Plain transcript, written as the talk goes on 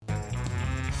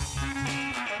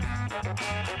Hey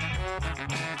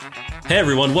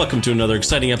everyone, welcome to another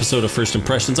exciting episode of First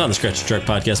Impressions on the Scratch and Track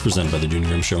podcast presented by the Junior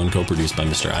Grim Show and co-produced by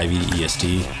Mr. Ivy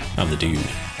EST. I'm the dude.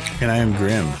 And I am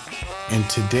Grim. And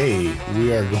today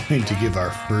we are going to give our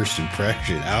first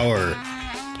impression,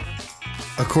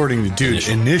 according to Dude,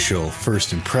 initial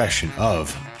first impression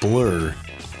of Blur,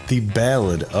 the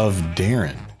Ballad of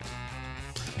Darren.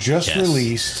 Just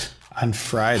released on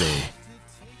Friday,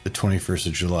 the 21st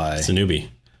of July. It's a newbie.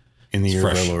 In the year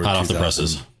fresh, of our Lord, hot off the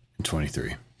presses.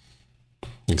 2023.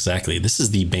 Exactly. This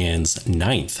is the band's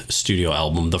ninth studio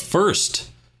album, the first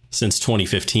since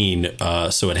 2015.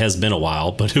 So it has been a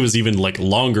while, but it was even like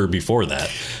longer before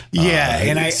that. Yeah.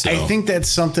 And I think that's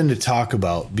something to talk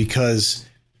about because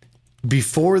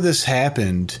before this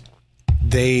happened,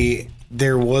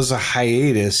 there was a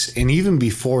hiatus. And even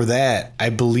before that, I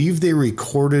believe they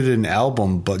recorded an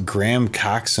album, but Graham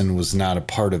Coxon was not a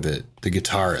part of it, the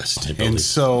guitarist. I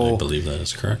believe that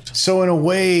is correct. So in a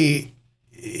way,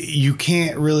 you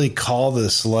can't really call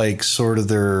this like sort of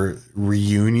their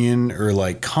reunion or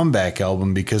like comeback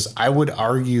album because I would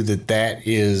argue that that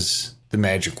is the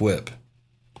Magic Whip.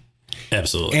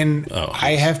 Absolutely. And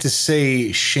I have to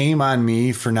say, shame on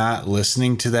me for not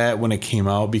listening to that when it came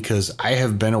out because I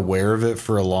have been aware of it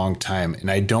for a long time. And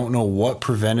I don't know what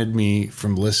prevented me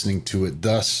from listening to it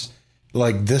thus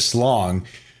like this long.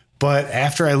 But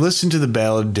after I listened to the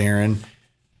Ballad of Darren,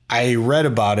 I read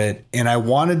about it and I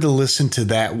wanted to listen to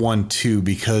that one too,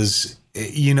 because,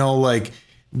 you know, like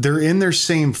they're in their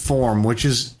same form, which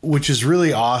is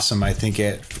really awesome. I think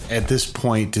at this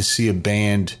point to see a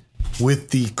band with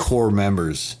the core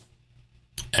members.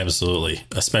 Absolutely.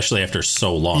 Especially after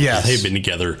so long. Yes. They've been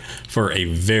together for a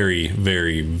very,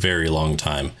 very, very long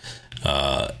time.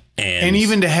 And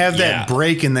even to have that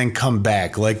break and then come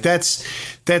back, like that's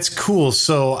cool.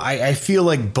 So I feel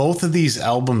like both of these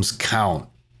albums count.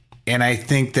 And I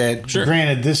think that,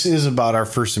 granted, this is about our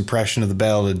first impression of the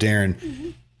Ballad of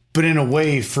Darren, but in a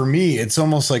way, for me, it's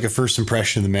almost like a first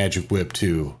impression of the Magic Whip,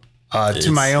 too.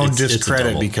 To my own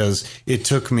discredit, because it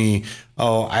took me,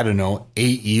 8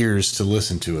 years to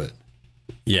listen to it.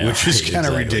 Yeah, which is kind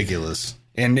of ridiculous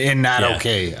and not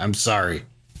okay. I'm sorry.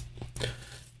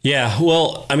 Yeah,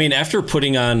 well, I mean, after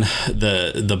putting on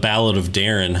the Ballad of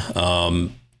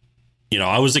Darren,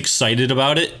 I was excited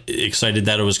about it, excited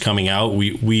that it was coming out.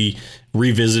 We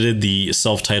revisited the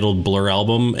self-titled Blur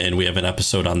album, and we have an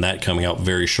episode on that coming out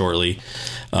very shortly,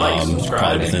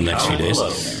 probably within the next few days,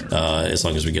 as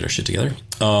long as we get our shit together.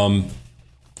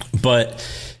 But,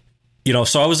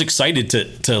 so I was excited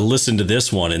to listen to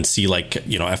this one and see, like,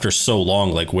 after so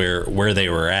long, like where they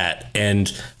were at. And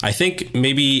I think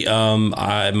maybe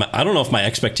I don't know if my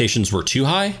expectations were too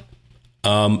high,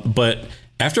 but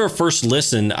after a first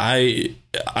listen, I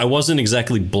wasn't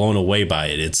exactly blown away by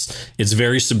it. It's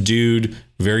very subdued,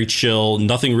 very chill.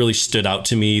 Nothing really stood out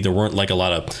to me. There weren't like a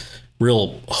lot of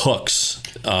real hooks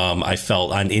I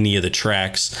felt on any of the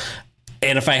tracks.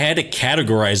 And if I had to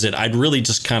categorize it, I'd really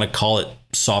just kind of call it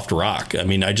soft rock. I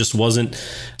mean, I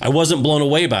wasn't blown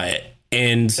away by it.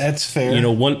 And that's fair.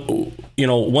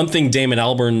 One thing Damon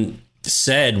Albarn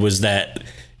said was that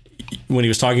when he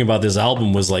was talking about this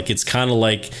album was like, it's kind of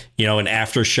like, an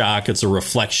aftershock. It's a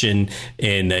reflection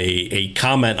and a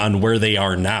comment on where they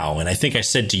are now. And I think I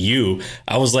said to you,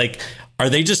 I was like, are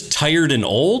they just tired and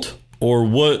old or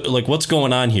what? Like, what's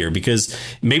going on here? Because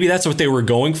maybe that's what they were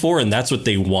going for and that's what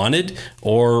they wanted,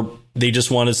 or they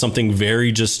just wanted something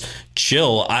very just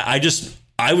chill. I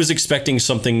was expecting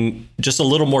something just a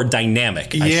little more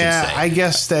dynamic. I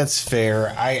guess that's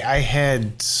fair. I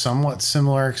had somewhat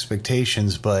similar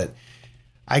expectations, but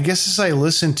I guess as I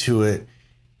listen to it,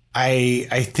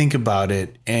 I think about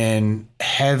it, and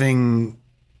having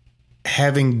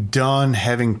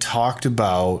talked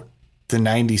about the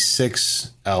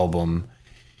 96 album,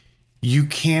 you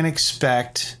can't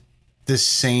expect the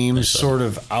same sort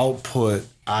of output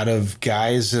out of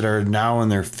guys that are now in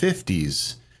their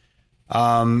 50s.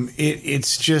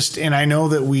 It's just, and I know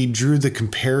that we drew the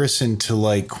comparison to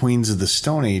like Queens of the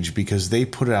Stone Age because they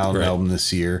put out an album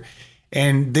this year,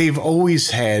 and they've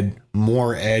always had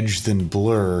more edge than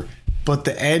Blur, but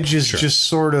the edge is just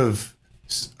sort of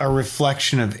a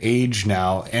reflection of age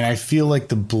now. And I feel like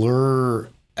the Blur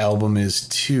album is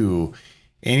too.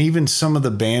 And even some of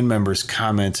the band members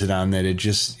commented on that.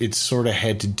 It sort of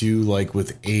had to do like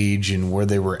with age and where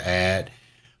they were at.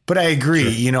 But I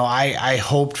agree, I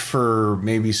hoped for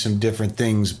maybe some different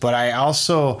things, but I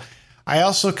also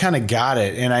kind of got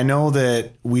it. And I know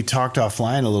that we talked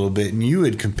offline a little bit and you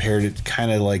had compared it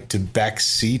kind of like to Beck's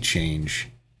Sea Change.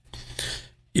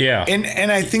 Yeah.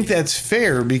 And I think that's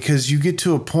fair because you get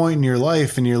to a point in your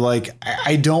life and you're like,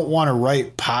 I don't want to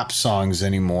write pop songs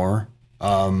anymore.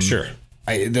 Sure.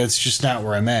 That's just not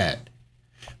where I'm at.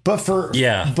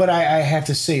 But I have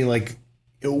to say, like,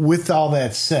 with all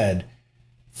that said,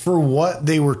 for what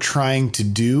they were trying to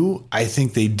do, I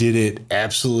think they did it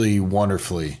absolutely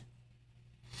wonderfully.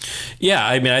 Yeah,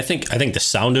 I mean, I think the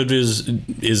sound of it is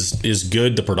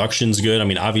good. The production's good. I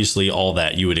mean, obviously, all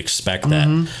that you would expect that.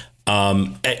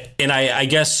 And I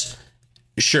guess,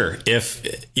 sure, if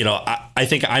I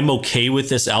think I'm okay with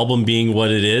this album being what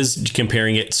it is,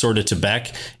 comparing it sort of to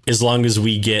Beck, as long as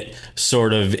we get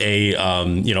sort of a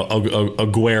a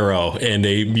Guero and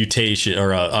a Mutation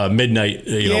or a Midnight,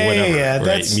 whatever,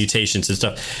 right? Mutations and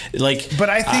stuff. Like, but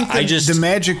I think the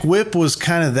Magic Whip was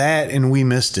kind of that, and we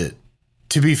missed it.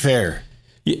 To be fair.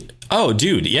 Yeah. Oh,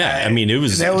 dude. Yeah. I mean, it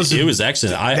was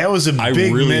excellent. That was a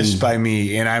big miss by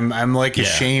me. And I'm like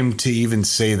ashamed to even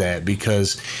say that,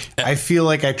 because I feel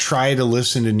like I try to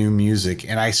listen to new music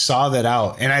and I saw that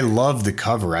out and I love the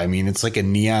cover. I mean, it's like a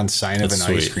neon sign of an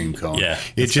ice cream cone. Yeah.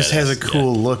 It just has a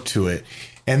cool look to it.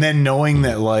 And then knowing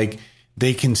that, like,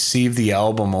 they conceived the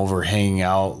album over hanging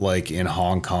out like in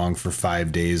Hong Kong for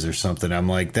 5 days or something, I'm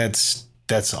like, that's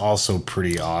also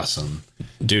pretty awesome.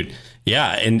 Dude.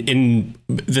 Yeah, and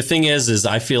the thing is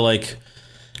I feel like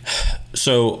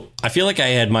I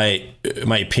had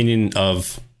my opinion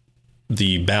of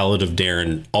the Ballad of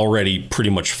Darren already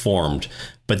pretty much formed,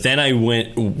 but then I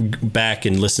went back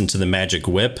and listened to the Magic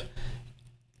Whip,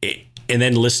 and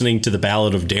then listening to the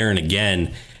Ballad of Darren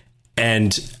again,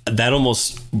 and that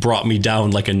almost brought me down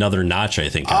like another notch, I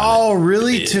think. Oh,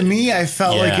 really? To me, I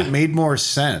felt like it made more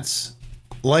sense.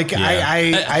 Like,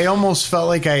 I almost felt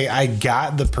like I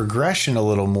got the progression a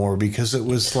little more, because it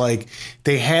was like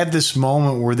they had this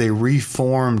moment where they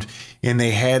reformed and they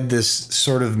had this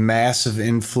sort of massive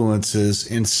influences,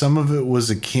 and some of it was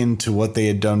akin to what they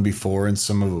had done before and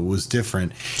some of it was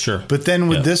different. Sure. But then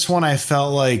with this one, I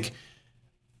felt like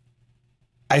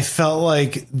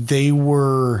they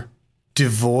were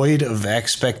devoid of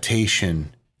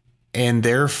expectation. And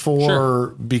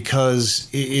therefore, because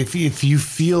if you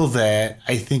feel that,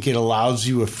 I think it allows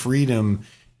you a freedom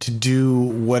to do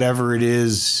whatever it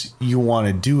is you want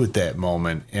to do at that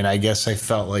moment. And I guess I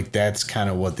felt like that's kind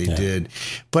of what they did.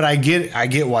 But I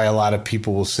get why a lot of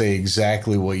people will say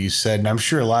exactly what you said. And I'm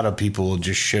sure a lot of people will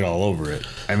just shit all over it.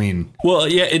 I mean, well,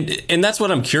 yeah. And that's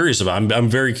what I'm curious about. I'm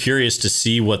very curious to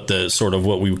see what the sort of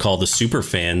what we would call the super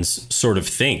fans sort of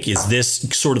think. Is this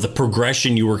sort of the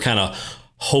progression you were kind of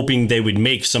hoping they would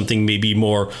make, something maybe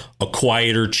more a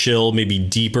quieter, chill, maybe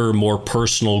deeper, more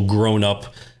personal, grown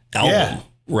up album,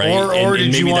 right? Or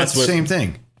did you want the same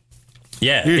thing?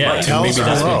 Yeah, maybe that's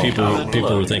what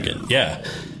people were thinking. Yeah.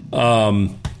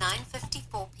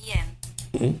 9:54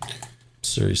 p.m.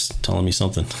 Siri's telling me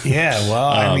something. Yeah, well,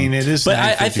 I mean, it is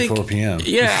 9:54 p.m.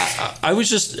 Yeah, I was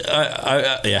just,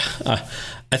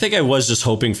 I think I was just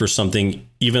hoping for something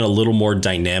even a little more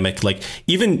dynamic. Like,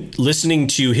 even listening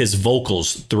to his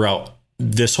vocals throughout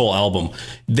this whole album,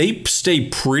 they stay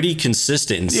pretty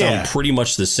consistent and sound pretty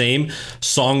much the same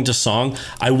song to song.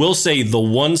 I will say the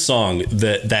one song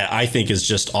that I think is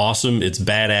just awesome, it's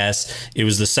badass. It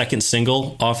was the second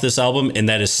single off this album, and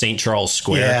that is St. Charles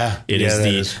Square. Yeah, it is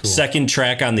the second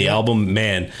track on the album.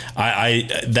 Man, I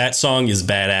that song is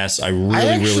badass. I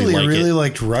really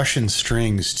liked Russian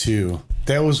Strings too.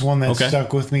 That was one that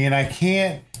stuck with me, and I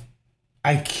can't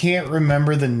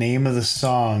remember the name of the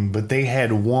song, but they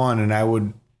had one, and I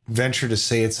would venture to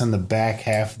say it's on the back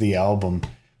half of the album,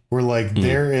 where like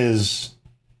there is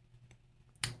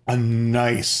a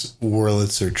nice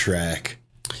Wurlitzer track.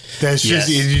 That's just,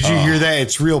 did you hear that?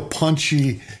 It's real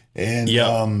punchy and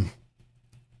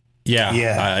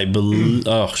I believe.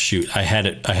 Oh shoot, I had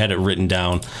it written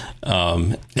down.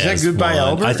 Is that Goodbye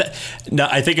Albert? No,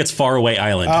 I think it's Far Away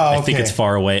Island. Oh, okay. I think it's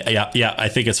Far Away. Yeah, I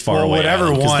think it's Far Away. Whatever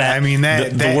Island, one. I mean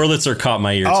that the Wurlitzer caught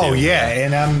my ear too. Oh yeah,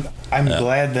 and I'm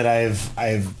glad that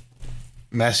I've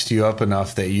messed you up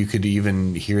enough that you could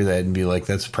even hear that and be like,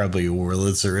 that's probably a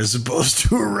Wurlitzer as opposed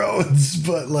to a Rhodes,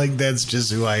 but like that's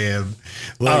just who I am.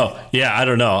 Like, I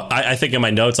don't know. I think in my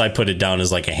notes I put it down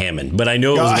as like a Hammond, but I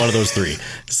know it was one of those three.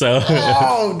 So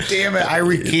damn it, I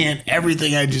recant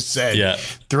everything I just said. Yeah,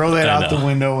 throw that out the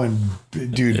window and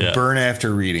burn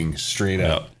after reading straight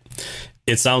up.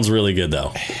 It sounds really good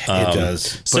though. It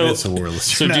does, but it's a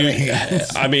Wurlitzer. So, dude,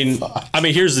 I mean,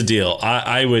 here's the deal.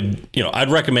 I would,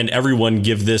 I'd recommend everyone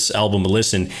give this album a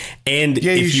listen. And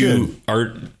if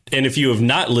you have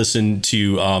not listened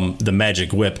to the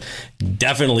Magic Whip,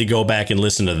 definitely go back and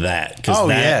listen to that, because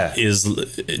that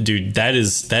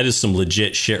is some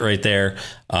legit shit right there.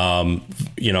 And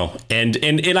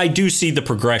I do see the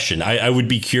progression. I would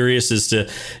be curious as to,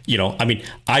 I mean,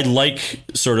 I like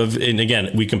sort of, and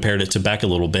again, we compared it to Beck a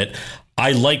little bit.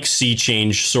 I like Sea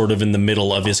Change sort of in the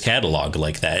middle of his catalog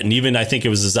like that. And even I think it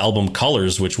was his album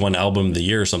Colors, which won Album of the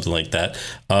Year or something like that,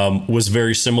 was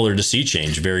very similar to Sea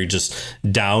Change, very just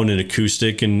down and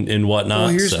acoustic and whatnot. Well,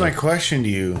 here's my question to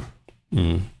you.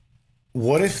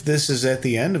 What if this is at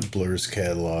the end of Blur's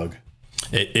catalog?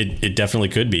 It definitely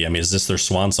could be. I mean, is this their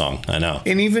swan song? I know.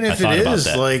 And even if it is,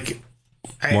 like...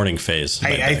 Morning Phase.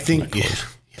 I think...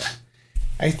 Yeah,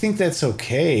 I think that's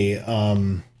okay.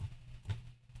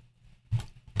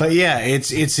 But yeah,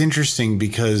 it's interesting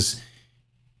because,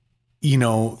 you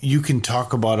know, you can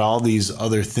talk about all these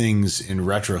other things in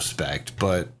retrospect,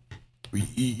 but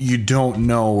you don't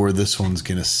know where this one's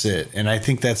going to sit. And I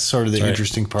think that's sort of the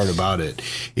interesting part about it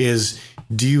is,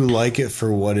 do you like it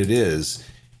for what it is?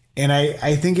 And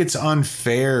I think it's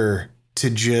unfair to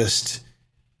just...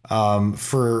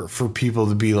 for people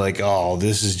to be like, oh,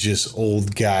 this is just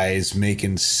old guys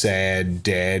making sad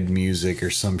dad music or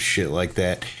some shit like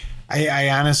that. I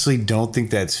honestly don't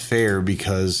think that's fair,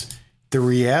 because the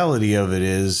reality of it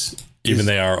is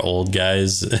they are old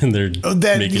guys and they're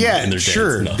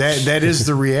sure. No. That is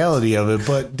the reality of it.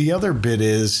 But the other bit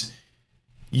is,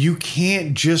 you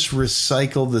can't just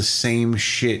recycle the same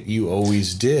shit you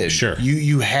always did. Sure.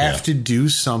 You have to do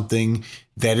something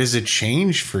that is a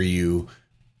change for you.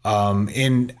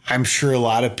 And I'm sure a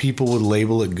lot of people would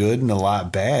label it good and a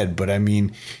lot bad, but I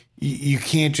mean, you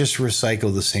can't just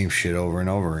recycle the same shit over and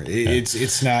over.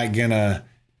 It's not gonna,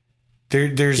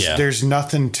 there's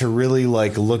nothing to really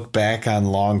like look back on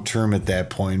long term at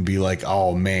that point and be like,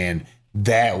 oh man,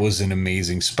 that was an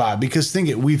amazing spot. Because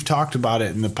we've talked about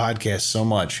it in the podcast so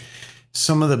much.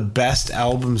 Some of the best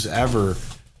albums ever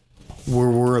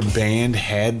where a band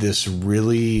had this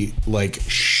really like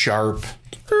sharp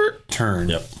turn.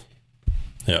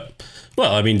 Yep.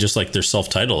 Well, I mean, just like their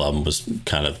self-titled album was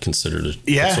kind of considered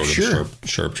a sort of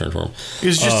sharp turn for them. It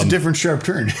was just a different sharp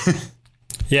turn.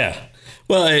 Yeah.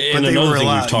 Well, and they another were a thing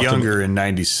lot we've talked younger about, in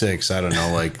 '96. I don't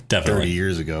know, like 30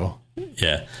 years ago.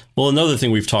 Yeah. Well, another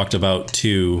thing we've talked about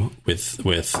too with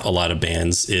a lot of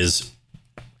bands is,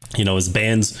 you know, as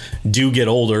bands do get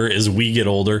older, as we get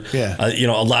older, you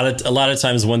know, a lot of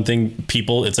times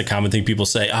it's a common thing people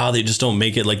say, oh, they just don't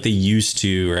make it like they used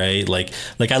to. Right. Like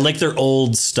I like their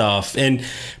old stuff, and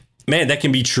man, that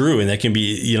can be true. And that can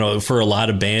be, you know, for a lot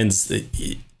of bands,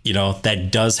 you know,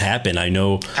 that does happen. I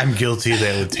know I'm guilty of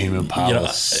that with Tame Impala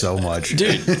so much,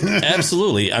 dude.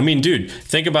 Absolutely. I mean, dude,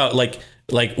 think about like,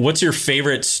 what's your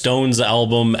favorite Stones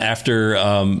album after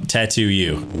Tattoo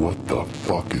You? What the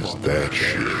fuck is that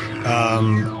shit?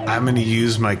 I'm going to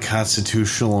use my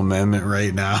constitutional amendment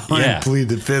right now and plead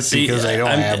the fifth because I don't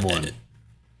have one.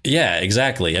 Yeah,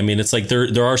 exactly. I mean, it's like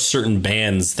there are certain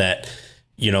bands that,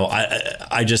 you know,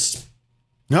 I just...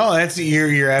 No,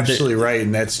 you're absolutely right,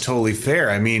 and that's totally fair.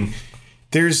 I mean,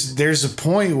 there's a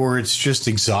point where it's just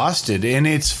exhausted, and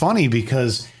it's funny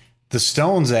because the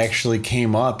Stones actually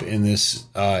came up in this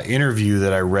interview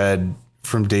that I read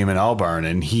from Damon Albarn,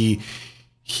 and he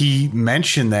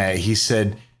mentioned that. He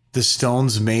said the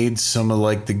Stones made some of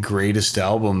like the greatest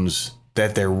albums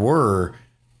that there were,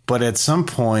 but at some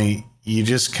point you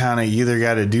just kind of either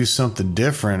got to do something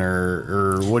different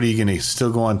or what are you going to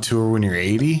still go on tour when you're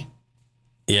 80?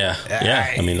 Yeah.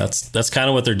 I mean, that's kind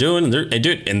of what they're doing.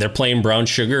 And they're playing Brown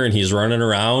Sugar, and he's running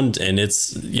around, and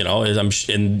it's, you know,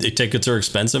 and the tickets are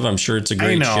expensive. I'm sure it's a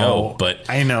great show, but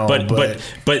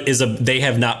they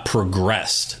have not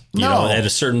progressed. You know, at a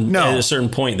certain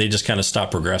point, they just kind of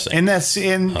stop progressing, and that's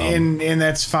and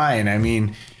that's fine. I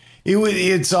mean,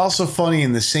 it's also funny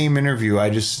in the same interview. I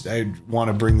want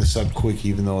to bring this up quick,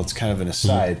 even though it's kind of an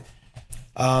aside.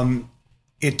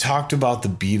 It talked about the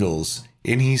Beatles,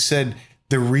 and he said,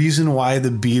 the reason why the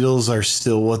Beatles are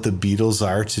still what the Beatles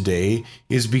are today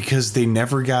is because they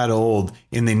never got old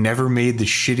and they never made the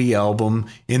shitty album.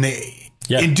 And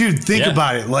and dude, think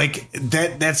about it. Like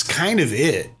that's kind of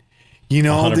it, you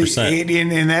know,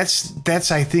 and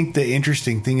that's, I think the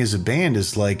interesting thing as a band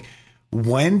is like,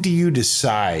 when do you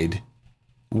decide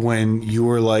when you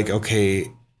were like,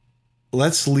 okay,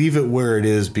 let's leave it where it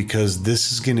is because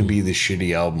this is going to be the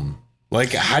shitty album.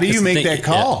 Like, how do you make that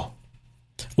call? Yeah.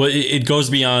 Well, it goes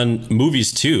beyond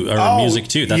movies too, or music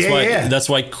too. That's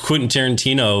why Quentin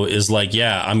Tarantino is like,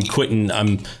 I'm quitting.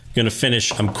 I'm going to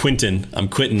finish. I'm quitting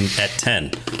at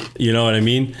 10. You know what I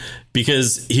mean?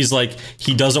 Because he's like,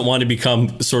 he doesn't want to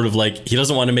become sort of like, he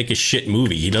doesn't want to make a shit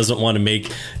movie. He doesn't want to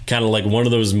make kind of like one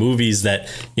of those movies that,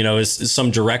 you know, as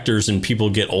some directors and people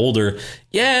get older.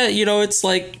 Yeah. You know, it's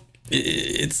like,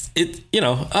 it's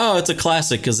it's a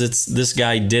classic because it's this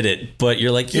guy did it, but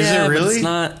you're like, Is it really? But it's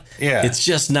not. Yeah, it's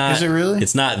just not. Is it really?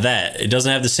 It's not that. It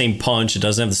doesn't have the same punch. It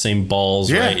doesn't have the same balls.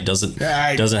 Yeah. Right? It doesn't.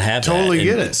 I doesn't have totally that.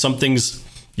 get it. Some things,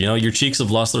 your cheeks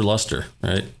have lost their luster,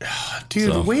 right?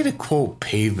 Dude, So. way to quote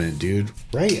Pavement, dude.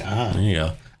 Right on. There you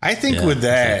go. I think with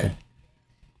that. Exactly.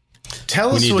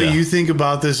 Tell us what you think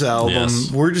about this album.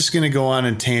 Yes. We're just going to go on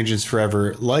in tangents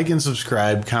forever. Like and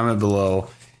subscribe, comment below.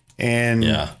 And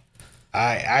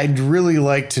I'd really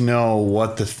like to know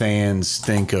what the fans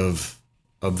think of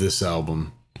this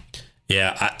album.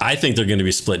 Yeah, I think they're going to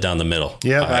be split down the middle.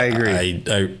 Yep, I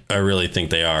agree. I really think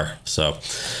they are. So,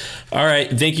 all right.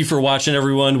 Thank you for watching,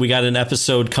 everyone. We got an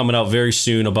episode coming out very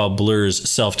soon about Blur's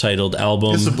self-titled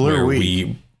album. It's a Blur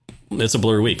week. It's a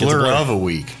Blur week. Blur of a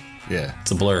week. Yeah.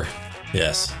 It's a Blur.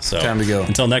 Yes. So time to go.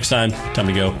 Until next time, time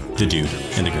to go. The Dude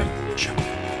and the Grim Show.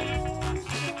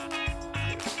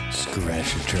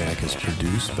 Scratch the Track is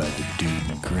produced by The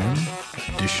Dude and Grim.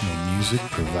 Additional music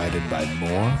provided by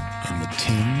Moore and the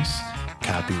Tins.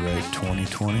 Copyright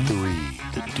 2023.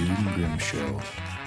 The Dude and Grim Show.